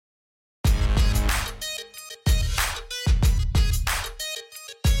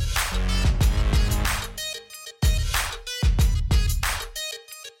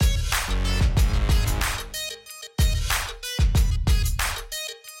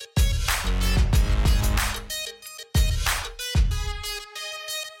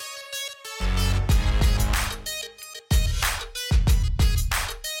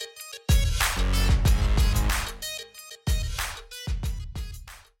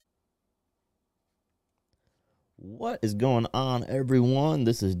What is going on, everyone?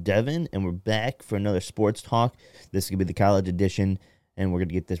 This is Devin, and we're back for another sports talk. This is going to be the college edition, and we're going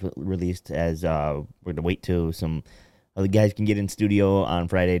to get this released as we're going to wait till some other guys can get in studio on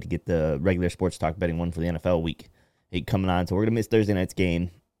Friday to get the regular sports talk betting one for the NFL week coming on. So we're going to miss Thursday night's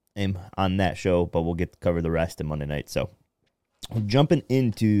game on that show, but we'll get to cover the rest of Monday night. So jumping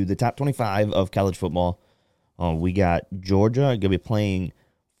into the top 25 of college football, we got Georgia going to be playing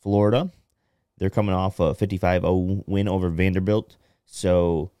Florida. They're coming off a 55-0 win over Vanderbilt.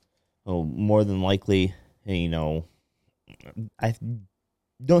 So, more than likely, I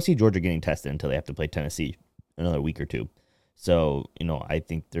don't see Georgia getting tested until they have to play Tennessee another week or two. So, I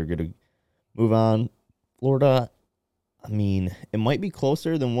think they're going to move on. Florida, it might be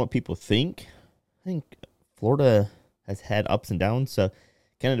closer than what people think. I think Florida has had ups and downs. So,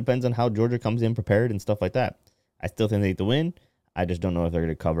 kind of depends on how Georgia comes in prepared and stuff like that. I still think they get the win. I just don't know if they're going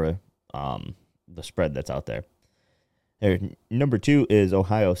to cover the spread that's out there. Number 2 is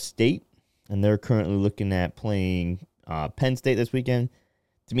Ohio State, and they're currently looking at playing Penn State this weekend.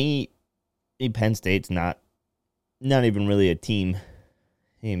 To me, Penn State's not even really a team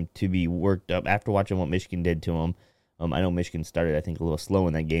to be worked up after watching what Michigan did to them. I know Michigan started, I think, a little slow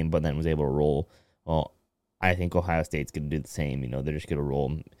in that game, but then was able to roll. Well, I think Ohio State's going to do the same. They're just going to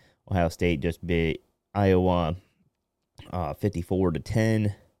roll. Ohio State just beat Iowa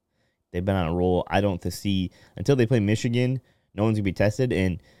 54-10. They've been on a roll. I don't see until they play Michigan, no one's going to be tested.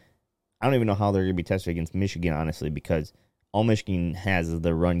 And I don't even know how they're going to be tested against Michigan, honestly, because all Michigan has is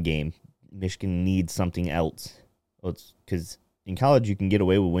the run game. Michigan needs something else. Because in college, you can get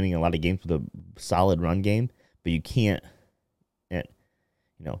away with winning a lot of games with a solid run game, but you can't.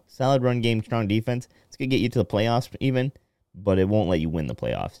 Solid run game, strong defense, it's going to get you to the playoffs even, but it won't let you win the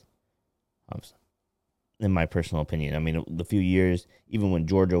playoffs. In my personal opinion. The few years, even when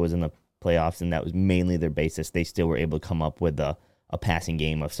Georgia was in the playoffs and that was mainly their basis, they still were able to come up with a passing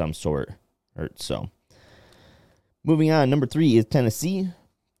game of some sort. Moving on, number 3 is Tennessee.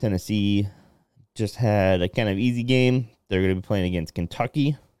 Tennessee just had a kind of easy game. They're going to be playing against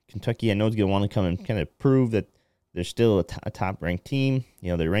Kentucky. Kentucky, I know, is going to want to come and kind of prove that they're still a top-ranked team.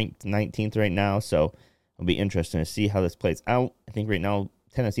 They're ranked 19th right now, so it'll be interesting to see how this plays out. I think right now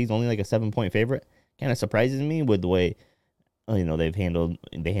Tennessee's only like a 7-point favorite. Kind of surprises me with the way they handled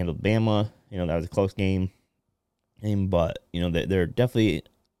Bama. That was a close game, but they're definitely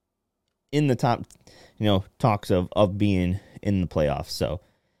in the top talks of being in the playoffs. So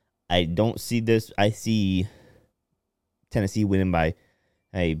I don't see this. I see Tennessee winning by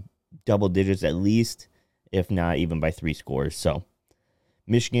double digits at least, if not even by 3 scores. So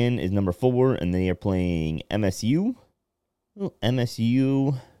Michigan is number 4, and they are playing MSU.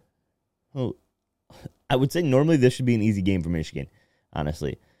 I would say normally this should be an easy game for Michigan,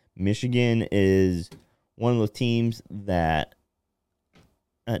 honestly. Michigan is one of those teams that,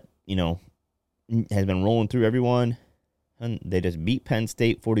 has been rolling through everyone. And they just beat Penn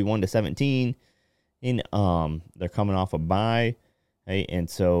State 41-17. And they're coming off a bye. Right? And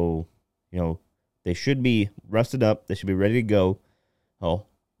so, they should be rested up. They should be ready to go.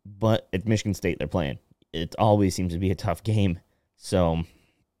 But it's Michigan State they're playing. It always seems to be a tough game. So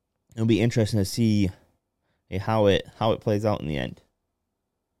it'll be interesting to see how it plays out in the end.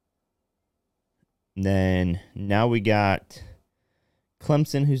 And then now we got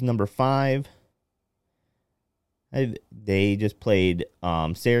Clemson, who's number 5. They just played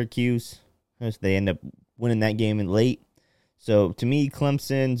Syracuse. They end up winning that game in late. So to me,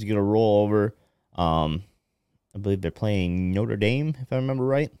 Clemson's going to roll over. I believe they're playing Notre Dame, if I remember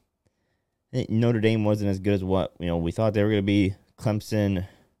right. Notre Dame wasn't as good as what we thought they were going to be. Clemson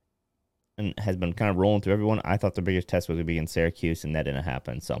and has been kind of rolling through everyone. I thought the biggest test was going to be in Syracuse, and that didn't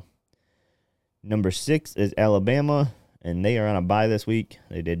happen. So, number 6 is Alabama, and they are on a bye this week.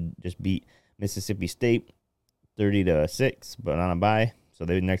 They did just beat Mississippi State 30-6, but on a bye. So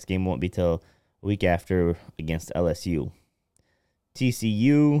their next game won't be till a week after against LSU.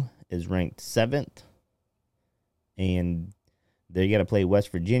 TCU is ranked 7th, and they got to play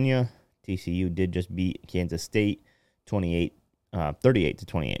West Virginia. TCU did just beat Kansas State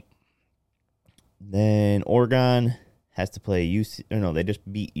 38-28. Then Oregon has to play they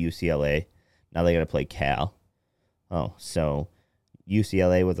just beat UCLA. Now they got to play Cal. So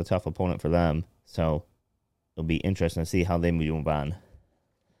UCLA was a tough opponent for them. So it'll be interesting to see how they move on.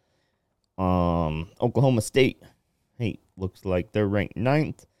 Oklahoma State, looks like they're ranked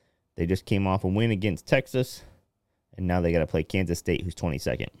 9th. They just came off a win against Texas, and now they got to play Kansas State, who's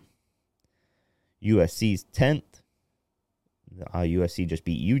 22nd. USC's 10th. USC just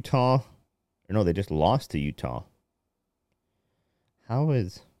beat Utah. No, they just lost to Utah. How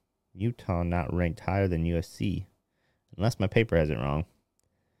is Utah not ranked higher than USC? unless my paper has it wrong.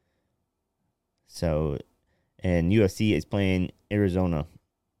 So, and USC is playing Arizona.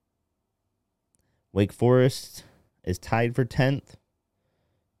 Wake Forest is tied for 10th,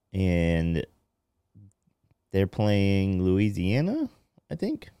 and they're playing Louisiana, I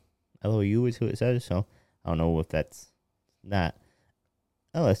think. LOU is who it says, so I don't know if that's not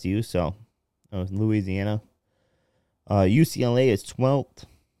LSU, so Louisiana. UCLA is 12th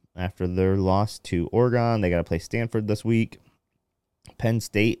after their loss to Oregon. They got to play Stanford this week. Penn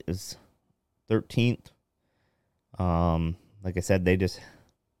State is 13th. Like I said,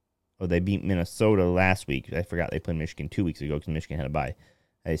 they beat Minnesota last week. I forgot they played Michigan 2 weeks ago because Michigan had a bye.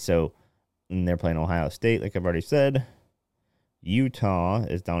 Okay, so and they're playing Ohio State, like I've already said. Utah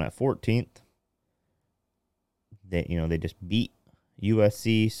is down at 14th. They just beat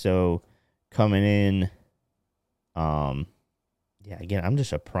USC, so coming in, again, I'm just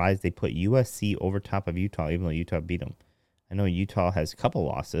surprised they put USC over top of Utah, even though Utah beat them. I know Utah has a couple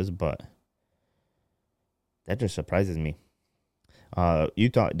losses, but that just surprises me.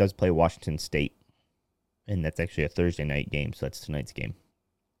 Utah does play Washington State, and that's actually a Thursday night game, so that's tonight's game.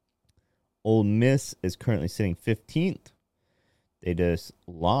 Ole Miss is currently sitting 15th. They just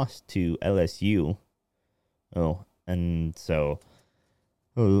lost to LSU. And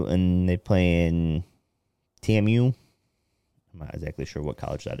they play in TMU. I'm not exactly sure what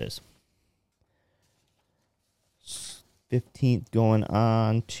college that is. 15th going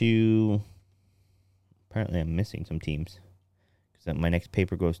on to... Apparently I'm missing some teams. Because my next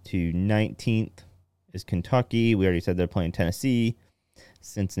paper goes to 19th is Kentucky. We already said they're playing Tennessee.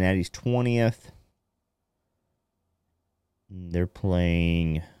 Cincinnati's 20th. They're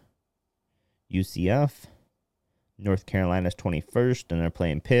playing UCF. North Carolina's 21st, and they're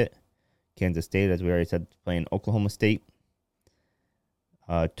playing Pitt. Kansas State, as we already said, playing Oklahoma State.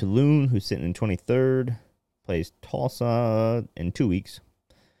 Tulane, who's sitting in 23rd, plays Tulsa in 2 weeks.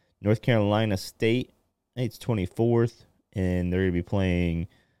 North Carolina State, it's 24th, and they're going to be playing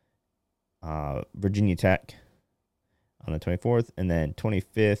Virginia Tech on the 24th. And then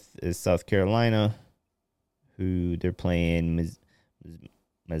 25th is South Carolina, who they're playing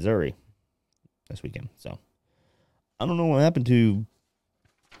Missouri this weekend. So I don't know what happened to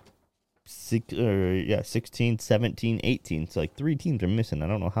 16, 17, 18. So like 3 teams are missing. I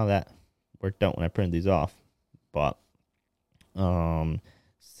don't know how that worked out when I printed these off. But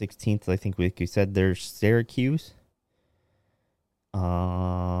 16th, I think we said there's Syracuse.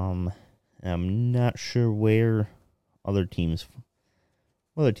 I'm not sure where other teams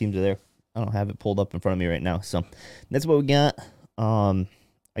are there. I don't have it pulled up in front of me right now. So that's what we got.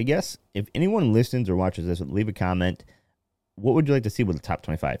 I guess if anyone listens or watches this, leave a comment. What would you like to see with the top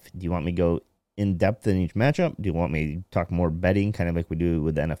 25? Do you want me to go in depth in each matchup? Do you want me to talk more betting, kind of like we do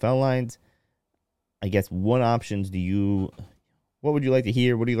with the NFL lines? I guess what options what would you like to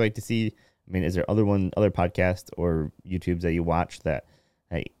hear? What do you like to see? I mean, is there other podcasts or YouTubes that you watch that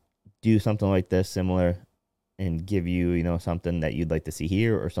do something like this similar and give you, something that you'd like to see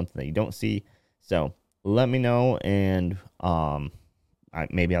here or something that you don't see? So let me know, and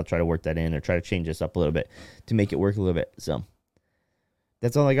maybe I'll try to work that in or try to change this up a little bit to make it work a little bit. So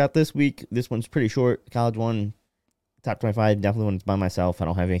that's all I got this week. This one's pretty short. College one, top 25, definitely when it's by myself. I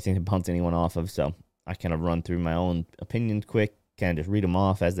don't have anything to bounce anyone off of, so I kind of run through my own opinions quick, kind of just read them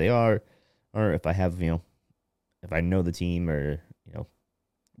off as they are, or if I have, if I know the team or,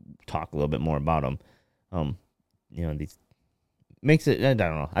 talk a little bit more about them. These makes it, I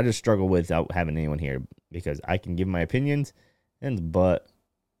don't know. I just struggle without having anyone here because I can give my opinions, but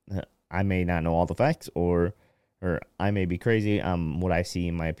I may not know all the facts or I may be crazy on what I see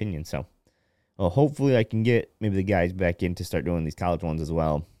in my opinion. So hopefully I can get maybe the guys back in to start doing these college ones as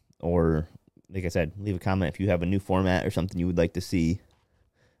well. Or like I said, leave a comment if you have a new format or something you would like to see.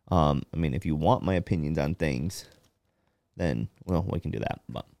 If you want my opinions on things, then, we can do that.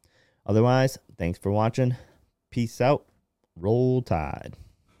 But otherwise, thanks for watching. Peace out. Roll Tide.